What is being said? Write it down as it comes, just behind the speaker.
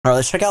All right,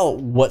 let's check out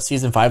what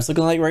season 5 is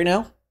looking like right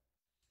now.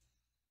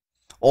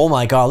 Oh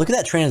my god, look at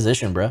that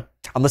transition, bro.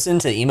 I'm listening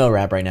to emo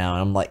rap right now,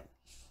 and I'm like,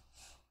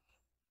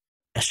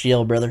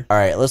 SGL, brother. All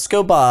right, let's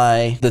go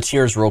by the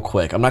tiers real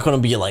quick. I'm not going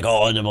to be like,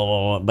 oh, blah, blah,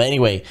 blah. But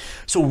anyway,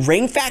 so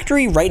Rain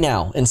Factory right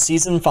now in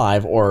season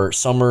 5, or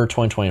summer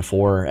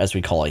 2024, as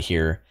we call it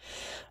here.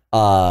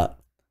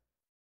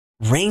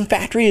 Rain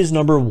Factory is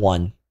number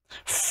 1.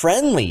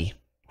 Friendly,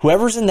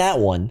 whoever's in that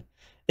one,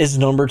 is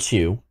number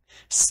 2.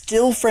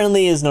 Still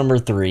Friendly is number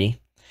 3.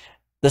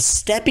 The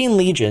Stepping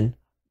Legion,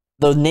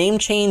 the name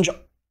change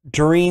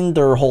during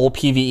their whole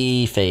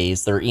PvE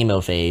phase, their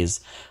emo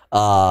phase,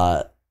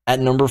 at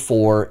number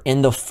 4.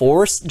 In the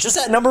Forest, just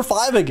at number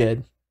 5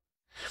 again.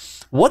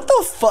 What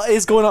the fuck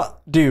is going on?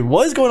 Dude,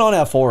 what is going on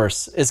at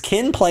Forest? Is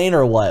Kin playing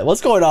or what?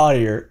 What's going on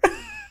here?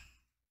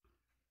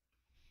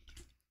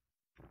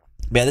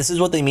 Yeah, this is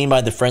what they mean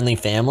by the friendly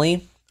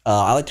family.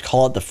 I like to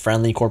call it the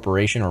friendly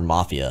corporation or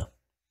mafia.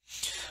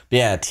 But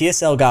yeah,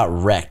 TSL got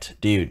wrecked,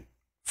 dude.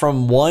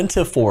 From 1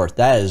 to 4th,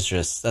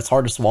 that's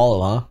hard to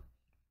swallow,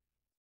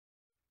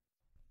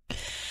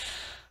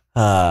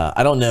 huh?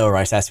 I don't know,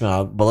 Rice asked me,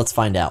 but let's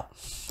find out.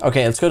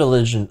 Okay, let's go to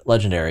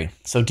legendary.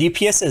 So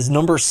DPS is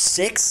number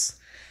 6.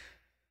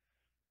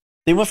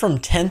 They went from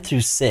 10th to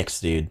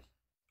 6th, dude.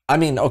 I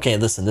mean, okay,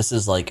 listen, this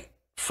is like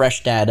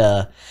fresh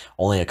data,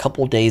 only a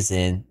couple days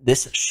in.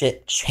 This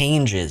shit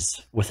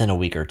changes within a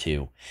week or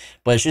two,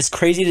 but it's just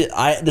crazy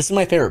this is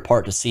my favorite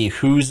part, to see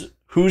who's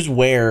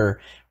where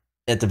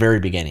at the very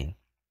beginning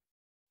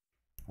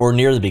or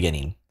near the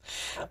beginning.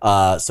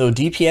 So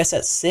DPS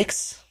at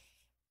 6.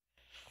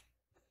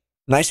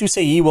 Nice who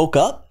say ye woke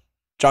up.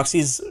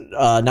 Joxy's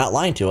not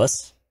lying to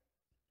us.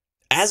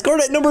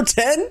 Asgard at number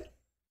 10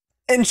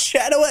 and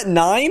Shadow at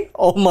 9.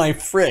 Oh my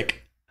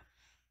frick.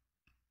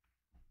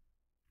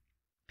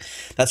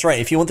 That's right.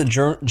 If you want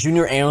the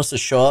junior analyst to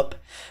show up,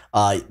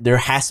 there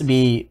has to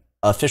be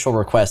official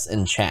requests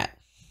in chat.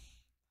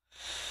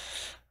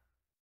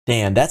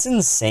 Damn, that's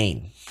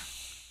insane.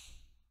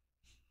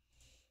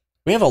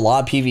 We have a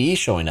lot of PvE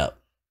showing up,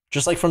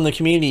 just like from the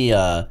community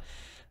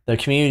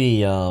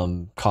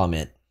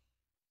comment.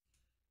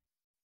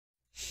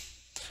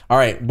 All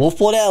right,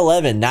 Wolfblood at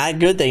 11. Not a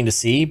good thing to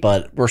see,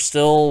 but we're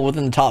still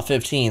within the top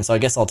 15, so I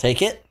guess I'll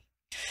take it.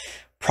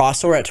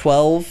 Prostor at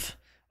 12.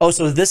 Oh,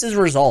 so this is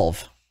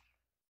Resolve.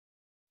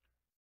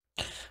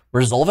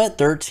 Resolve at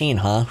 13,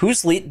 huh?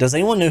 Does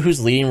anyone know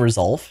who's leading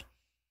Resolve?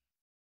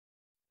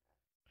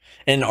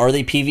 And are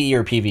they PvE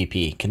or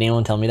PvP? Can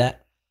anyone tell me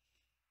that?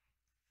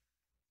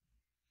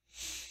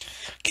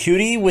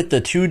 Cutie with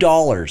the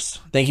 $2.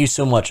 Thank you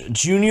so much.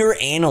 Junior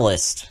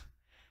analyst.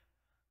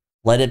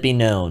 Let it be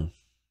known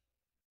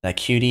that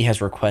Cutie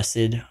has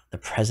requested the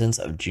presence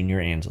of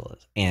junior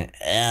analyst.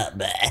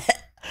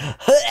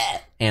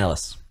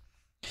 Analyst.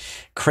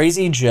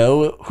 Crazy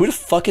Joe. Who the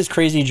fuck is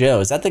Crazy Joe?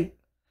 Is that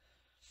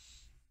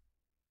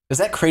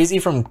Crazy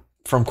from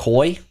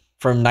Koi?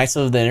 From Knights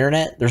of the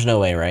Internet? There's no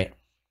way, right?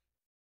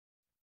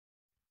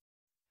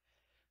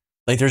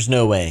 Like, there's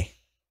no way.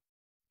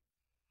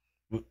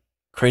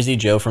 Crazy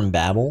Joe from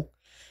Babel?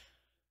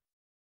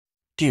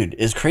 Dude,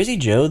 is Crazy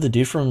Joe the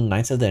dude from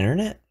Knights of the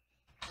Internet?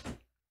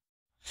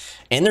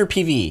 And they're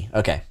PvE.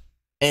 Okay.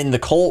 And the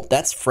cult,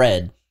 that's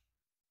Fred.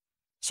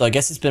 So I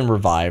guess it's been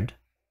revived.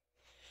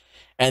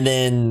 And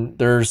then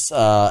there's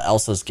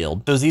Elsa's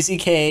guild. So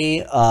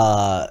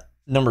ZCK,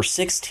 number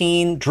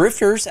 16.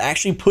 Drifters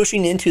actually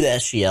pushing into the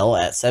SGL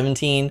at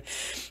 17.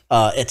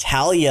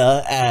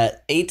 Italia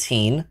at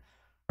 18.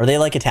 Are they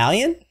like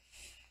Italian?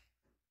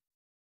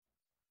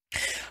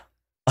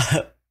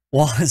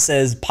 Well, it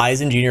says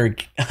Paisen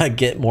Jr.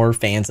 get more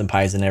fans than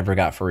Paisen ever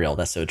got for real.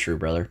 That's so true,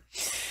 brother.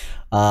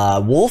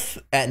 Wolf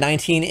at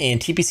 19 and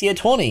TPC at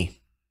 20.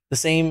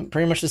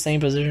 Pretty much the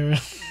same position.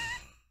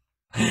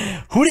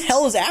 Who the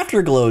hell is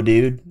Afterglow,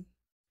 dude?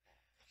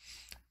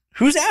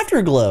 Who's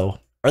Afterglow?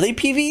 Are they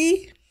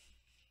PvE?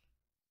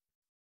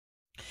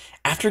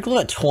 Afterglow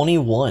at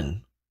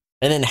 21.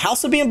 And then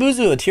House of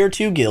Bamboozle, a tier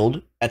 2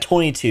 guild, at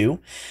 22.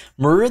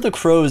 Murder the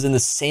Crows in the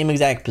same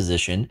exact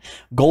position.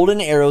 Golden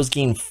Arrows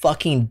getting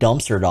fucking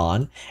dumpstered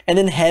on. And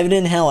then Heaven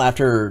and Hell,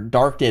 after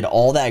Dark did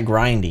all that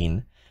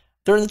grinding,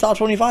 they're in the top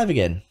 25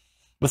 again.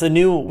 With a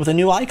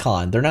new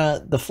icon. They're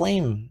not the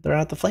flame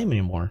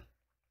anymore.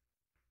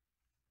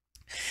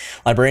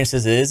 Librarian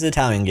says it is an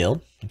Italian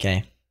guild.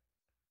 Okay.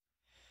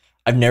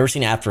 I've never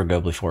seen Afterglow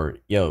before.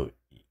 Yo,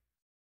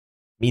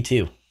 me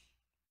too.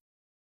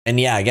 And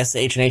yeah, I guess the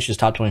H&H is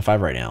top 25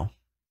 right now.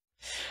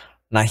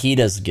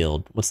 Nahida's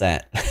guild. What's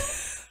that?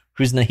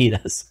 Who's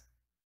Nahida's?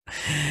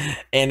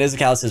 And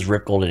Izukawa says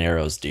Rip Golden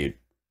Arrows, dude.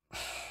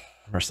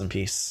 Rest in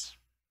peace.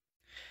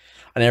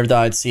 I never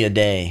thought I'd see a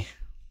day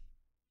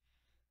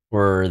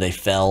where they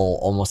fell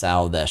almost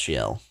out of the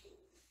SGL.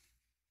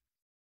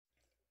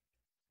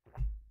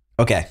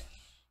 Okay.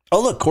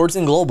 Oh, look, Chords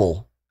in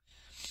Global.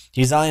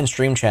 He's not in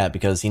stream chat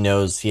because he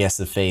knows he has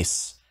to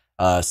face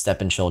Step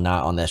and Chill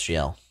not on the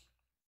SGL.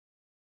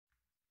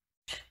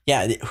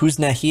 Yeah, who's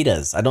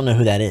Nahida's? I don't know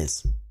who that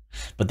is.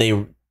 But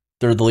they're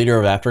the leader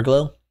of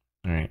Afterglow?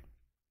 All right.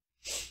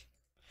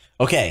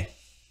 Okay.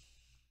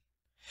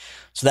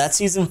 So that's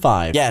season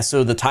 5. Yeah,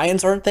 so the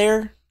tie-ins aren't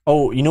there.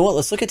 Oh, you know what?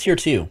 Let's look at tier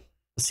 2.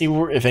 Let's see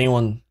if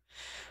anyone...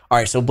 All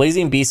right, so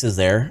Blazing Beast is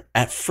there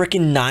at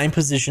freaking 9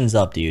 positions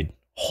up, dude.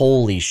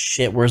 Holy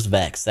shit, where's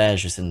Vex? That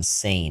is just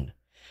insane.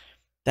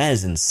 That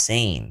is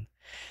insane.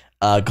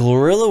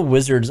 Glorilla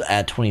Wizards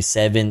at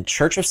 27.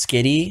 Church of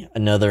Skitty,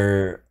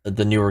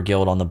 the newer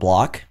guild on the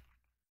block,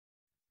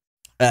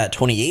 at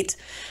 28.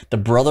 The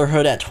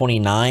Brotherhood at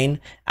 29.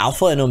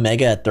 Alpha and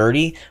Omega at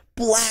 30.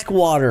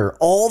 Blackwater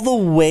all the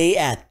way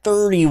at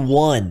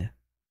 31.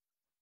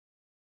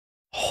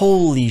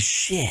 Holy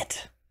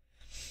shit.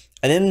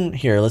 And then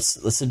here,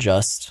 let's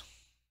adjust.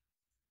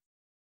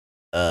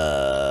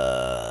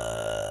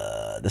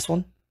 This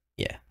one?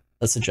 Yeah,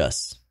 let's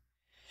adjust.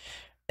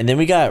 And then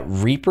we got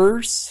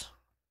Reapers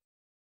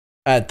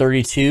at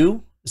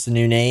 32. It's a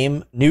new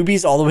name.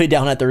 Newbies all the way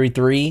down at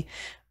 33.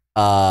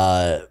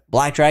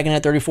 Black Dragon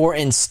at 34.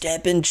 And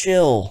Step and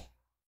Chill.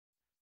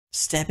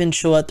 Step and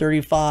Chill at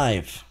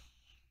 35.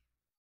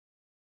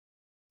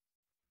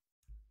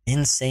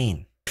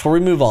 Insane. Before we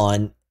move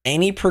on,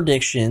 any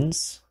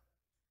predictions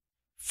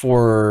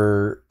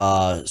for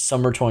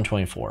summer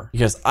 2024?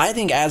 Because I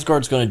think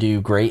Asgard's going to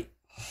do great.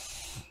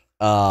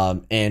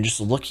 And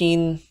just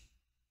looking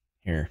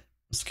here,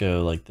 let's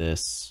go like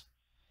this.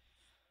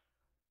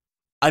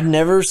 I've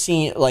never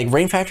seen, like,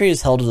 Rain Factory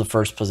has held the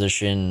first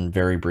position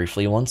very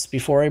briefly once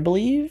before, I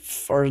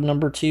believe, or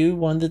number 2,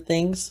 one of the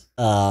things.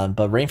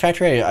 But Rain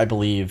Factory, I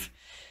believe,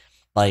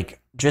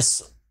 like,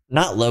 just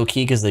not low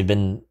key because they've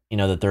been, you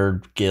know, the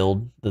third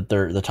guild,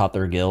 the top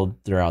third guild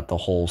throughout the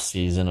whole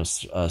season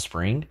of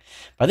spring.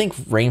 But I think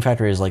Rain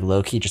Factory has, like,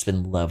 low key just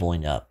been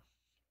leveling up.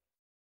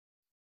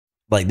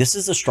 Like, this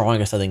is the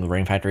strongest I think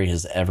Rain Factory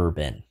has ever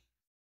been.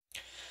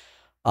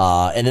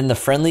 And then the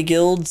friendly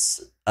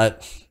guilds,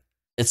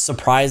 it's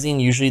surprising.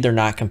 Usually they're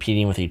not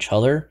competing with each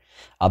other,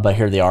 but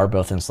here they are,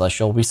 both in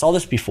Celestial. We saw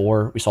this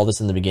before. We saw this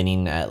in the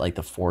beginning at like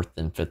the 4th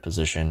and 5th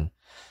position,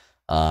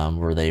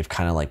 where they've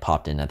kind of like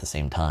popped in at the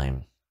same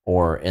time,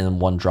 or in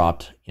one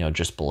dropped, you know,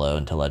 just below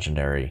into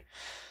Legendary.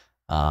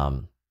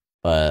 But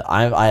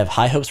I have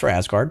high hopes for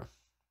Asgard.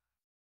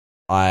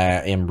 I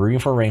am rooting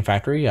for Rain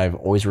Factory. I've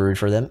always rooted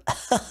for them.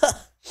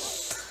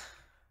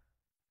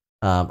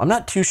 I'm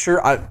not too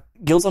sure.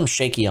 Guilds I'm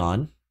shaky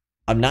on.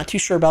 I'm not too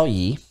sure about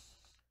Yi.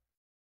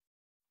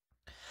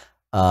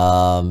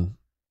 And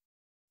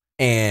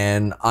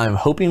I'm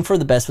hoping for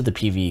the best with the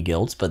PvE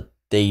guilds, but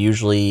they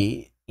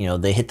usually, you know,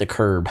 they hit the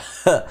curb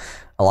a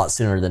lot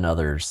sooner than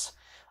others.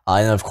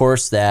 And of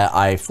course, that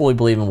I fully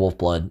believe in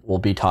Wolfblood will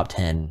be top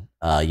 10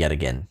 yet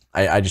again.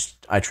 I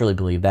truly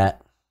believe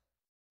that.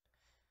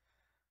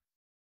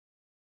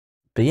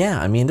 But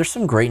yeah, I mean, there's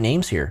some great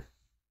names here.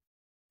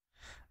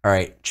 All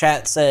right,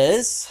 chat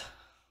says,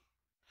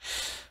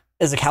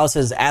 Izakow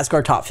says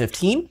Asgard top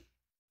 15.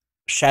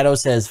 Shadow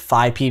says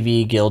 5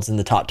 PvE guilds in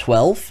the top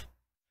 12.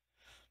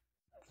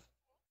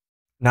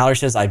 Nowler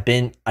says I've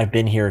been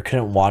here,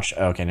 couldn't watch.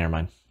 Oh, okay, never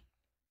mind.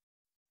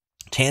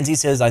 Tansy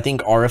says I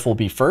think RF will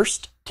be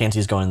first.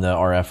 Tansy's going to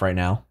RF right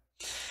now.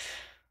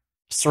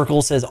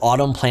 Circle says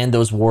Autumn planned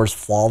those wars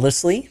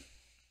flawlessly.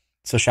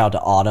 So shout out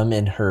to Autumn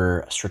and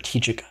her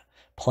strategic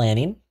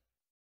planning.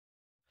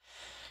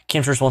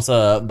 Kimsters wants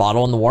a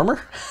bottle in the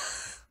warmer.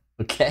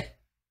 Okay.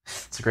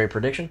 It's a great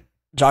prediction.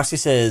 Joxy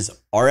says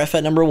RF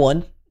at number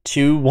 1,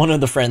 2, one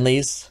of the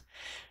friendlies,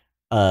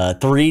 3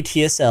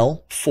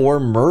 TSL, 4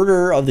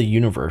 Murder of the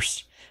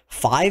Universe,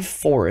 5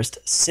 Forest,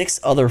 6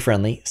 other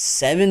friendly,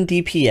 7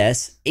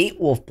 DPS,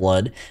 8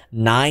 Wolfblood,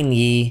 9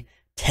 Yi,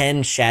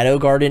 10 Shadow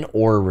Garden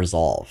or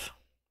Resolve.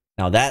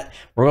 Now that,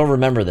 we're going to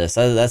remember this.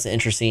 That's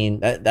interesting.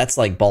 That's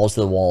like balls to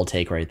the wall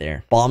take right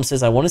there. Bomb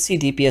says, I want to see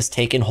DPS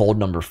take and hold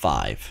number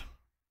 5.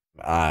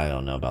 I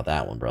don't know about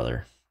that one,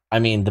 brother. I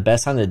mean, the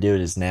best time to do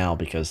it is now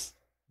because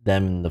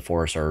them and the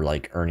Force are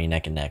like earning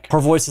neck and neck. Her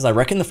voice says, I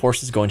reckon the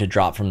Force is going to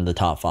drop from the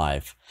top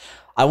 5.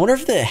 I wonder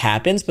if that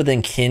happens, but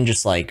then Kin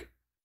just like,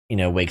 you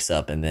know, wakes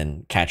up and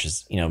then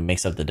catches, you know,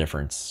 makes up the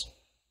difference.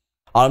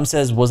 Autumn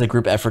says, was a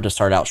group effort to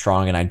start out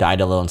strong and I died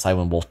a little inside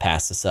when Wolf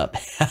passed this up.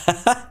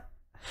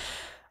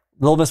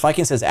 Little Miss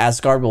Viking says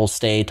Asgard will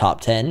stay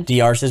top 10.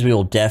 DR says we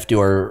will do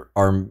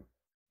our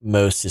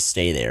most to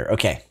stay there.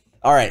 Okay.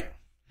 All right.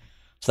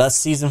 So that's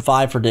season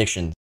 5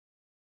 prediction.